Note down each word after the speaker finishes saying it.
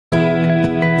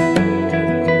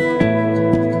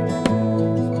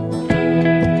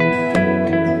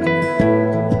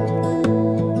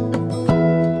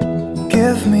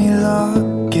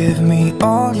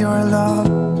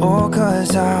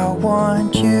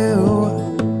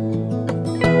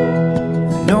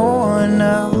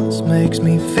makes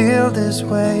me feel this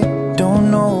way.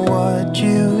 Don't know what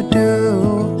you do.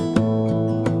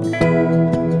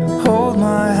 Hold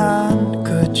my hand,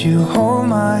 could you hold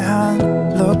my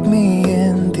hand? Look me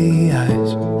in the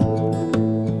eyes.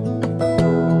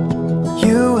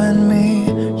 You and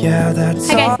me, yeah, that's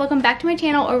all. Hi guys, welcome back to my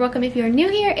channel, or welcome if you're new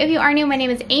here. If you are new, my name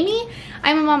is Amy.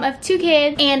 I'm a mom of 2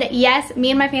 kids, and yes, me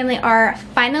and my family are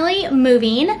finally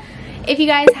moving. If you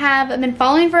guys have been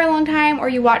following for a long time, or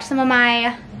you watch some of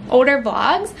my older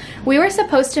vlogs, we were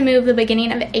supposed to move the beginning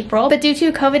of April, but due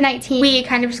to COVID-19, we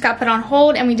kind of just got put on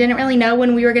hold, and we didn't really know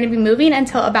when we were going to be moving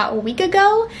until about a week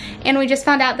ago, and we just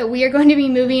found out that we are going to be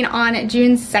moving on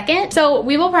June 2nd. So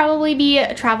we will probably be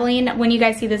traveling when you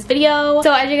guys see this video.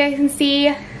 So as you guys can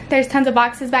see, there's tons of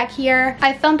boxes back here.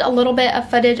 I filmed a little bit of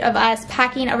footage of us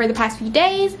packing over the past few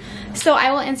days, so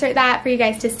I will insert that for you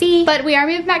guys to see. But we are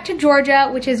moving back to Georgia,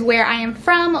 which is where I am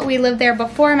from. We lived there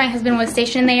before. My husband was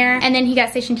stationed there, and then he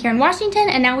got stationed here in Washington,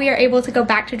 and now we are able to go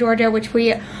back to Georgia, which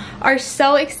we are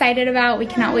so excited about. We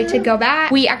cannot wait to go back.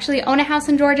 We actually own a house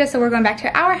in Georgia, so we're going back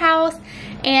to our house,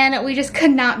 and we just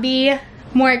could not be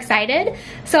more excited.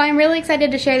 So I'm really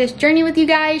excited to share this journey with you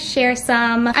guys,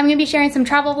 I'm gonna be sharing some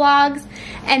travel vlogs,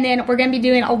 and then we're gonna be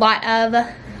doing a lot of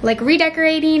like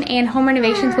redecorating and home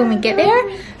renovations when we get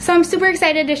there. So I'm super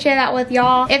excited to share that with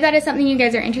y'all. If that is something you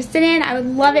guys are interested in, I would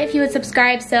love it if you would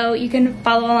subscribe so you can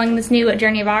follow along this new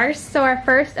journey of ours. So our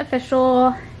first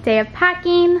official day of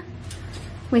packing,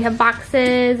 we have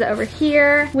boxes over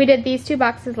here. We did these 2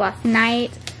 boxes last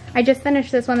night. I just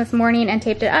finished this one this morning and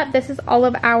taped it up. This is all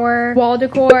of our wall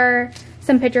decor,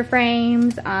 some picture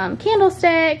frames,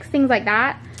 candlesticks, things like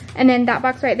that. And then that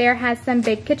box right there has some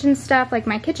big kitchen stuff like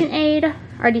my KitchenAid,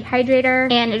 our dehydrator,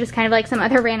 and just kind of like some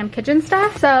other random kitchen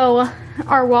stuff. So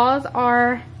our walls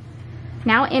are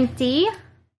now empty.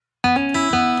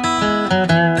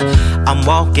 I'm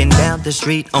walking down the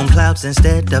street on clouds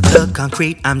instead of the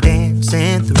concrete I'm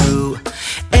dancing through.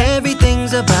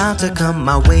 Everything's about to come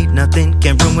my way, nothing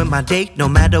can ruin my day. No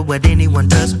matter what anyone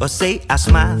does or say, I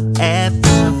smile at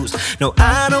fools. No,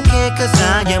 I don't care, cause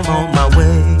I am on my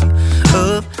way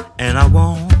up, and I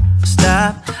won't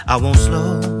stop, I won't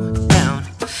slow down.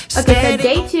 Okay, so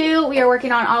day 2, we are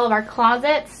working on all of our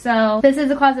closets. So this is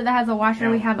a closet that has a washer.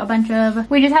 We just have a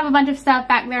bunch of stuff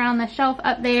back there on the shelf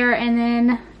up there, and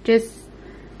then just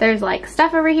there's like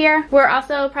stuff over here. We're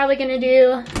also probably gonna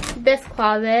do this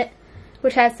closet,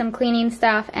 which has some cleaning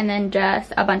stuff, and then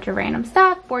just a bunch of random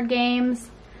stuff, board games,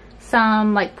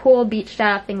 some like pool, beach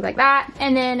stuff, things like that.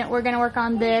 And then we're gonna work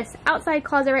on this outside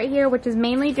closet right here, which is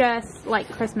mainly just like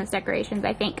Christmas decorations,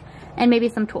 I think, and maybe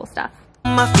some tool stuff.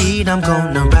 On my feet, I'm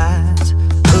gonna rise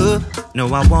up. No,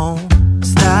 I won't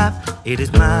stop. It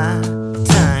is my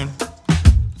time.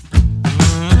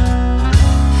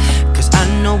 Cause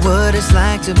I know what it's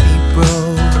like to be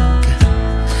broke.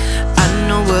 I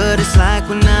know what it's like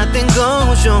when nothing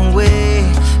goes your way.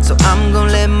 So I'm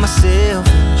gonna let myself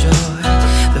enjoy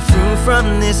the fruit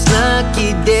from this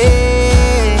lucky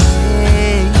day.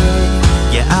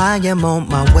 Yeah, I am on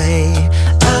my way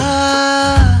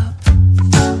up.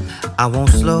 I won't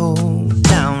slow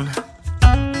down.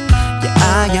 Yeah,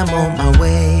 I am on my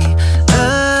way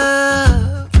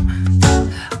up.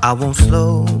 I won't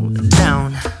slow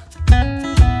down.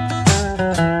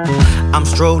 I'm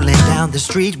strolling down the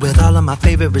street with all of my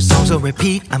favorite songs on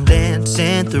repeat. I'm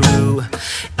dancing through.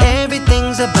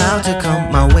 Everything's about to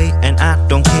come my way, and I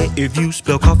don't care if you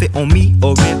spill coffee on me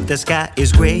or if the sky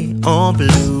is gray or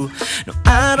blue. No,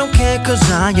 I don't care, cause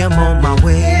I am on my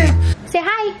way. Say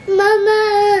hi,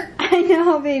 Mama. I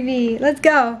know, baby. Let's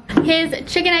go. His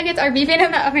chicken nuggets are beefing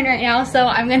in the oven right now, so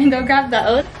I'm gonna go grab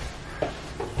those.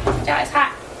 Yeah, it's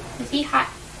hot. Is he hot?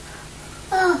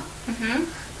 Oh.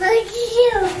 Look at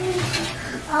you.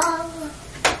 Oh.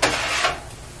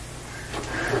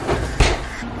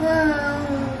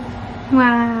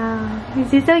 Wow.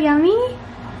 Is he so yummy?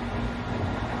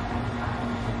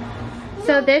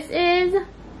 So this is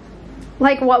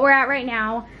like what we're at right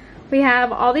now. We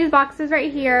have all these boxes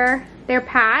right here. They're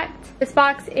packed. This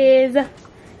box is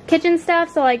kitchen stuff,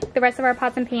 so like the rest of our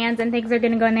pots and pans and things are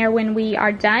gonna go in there when we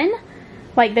are done,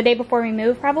 like the day before we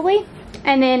move probably.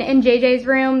 And then in JJ's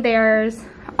room, there's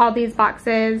all these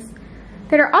boxes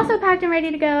that are also packed and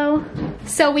ready to go.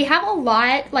 So we have a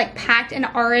lot like packed and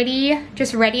already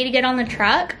just ready to get on the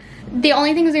truck. The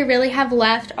only things we really have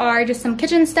left are just some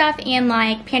kitchen stuff and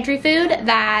like pantry food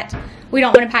that we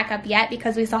don't want to pack up yet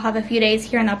because we still have a few days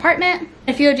here in the apartment.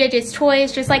 A few of JJ's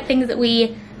toys, just like things that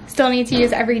we still need to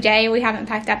use every day. We haven't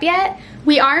packed up yet.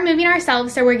 We are moving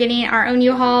ourselves, so we're getting our own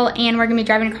U-Haul and we're gonna be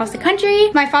driving across the country.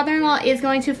 My father-in-law is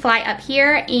going to fly up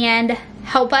here and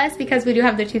help us because we do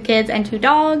have the 2 kids and 2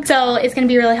 dogs. So it's gonna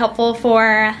be really helpful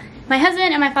for my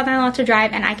husband and my father-in-law to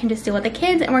drive, and I can just deal with the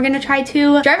kids, and we're gonna try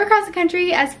to drive across the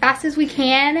country as fast as we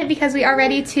can because we are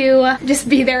ready to just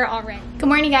be there already. Good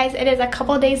morning, guys. It is a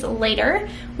couple days later.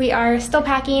 We are still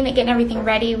packing, getting everything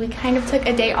ready. We kind of took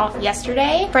a day off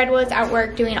yesterday. Fred was at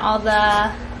work doing all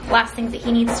the last things that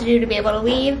he needs to do to be able to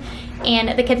leave,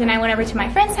 and the kids and I went over to my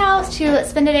friend's house to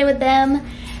spend a day with them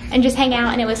and just hang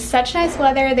out, and it was such nice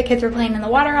weather. The kids were playing in the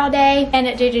water all day, and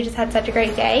JJ just had such a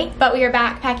great day. But we are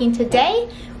back packing today.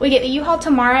 We get the U-Haul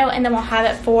tomorrow, and then we'll have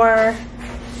it for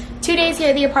 2 days here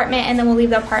at the apartment, and then we'll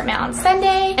leave the apartment on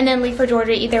Sunday, and then leave for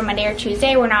Georgia either Monday or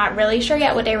Tuesday. We're not really sure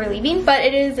yet what day we're leaving, but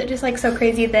it is just like so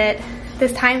crazy that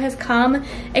this time has come.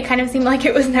 It kind of seemed like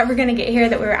it was never gonna get here,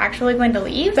 that we were actually going to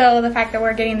leave. So the fact that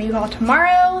we're getting the U-Haul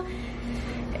tomorrow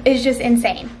is just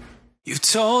insane. You've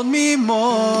told me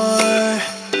more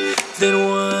than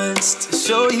once to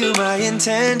show you my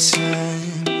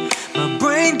intention. My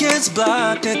brain gets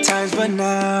blocked at times, but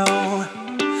now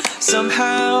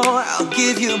somehow I'll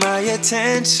give you my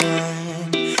attention.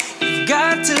 You've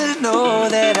got to know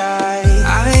that I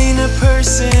ain't a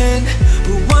person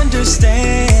who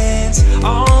understands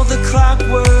all the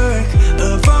clockwork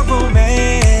of our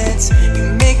romance.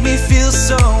 You make me feel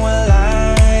so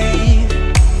alive,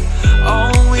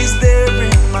 always there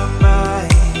in my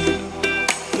mind.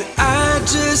 But I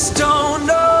just don't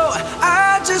know,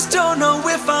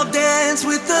 if I'll dance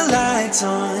with the lights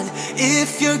on,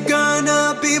 if you're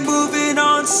gonna be moving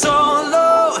on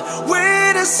solo.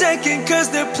 Wait a second, cause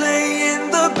they're playing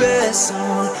the best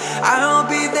song. I'll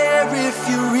be there if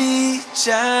you reach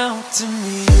out to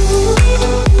me.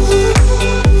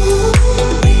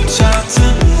 Reach out to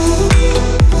me.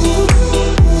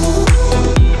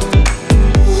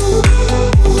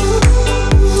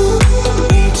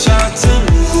 Reach out to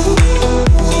me.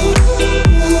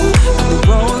 I'm a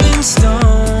rolling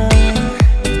stone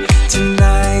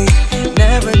tonight,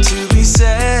 never to be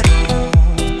settled.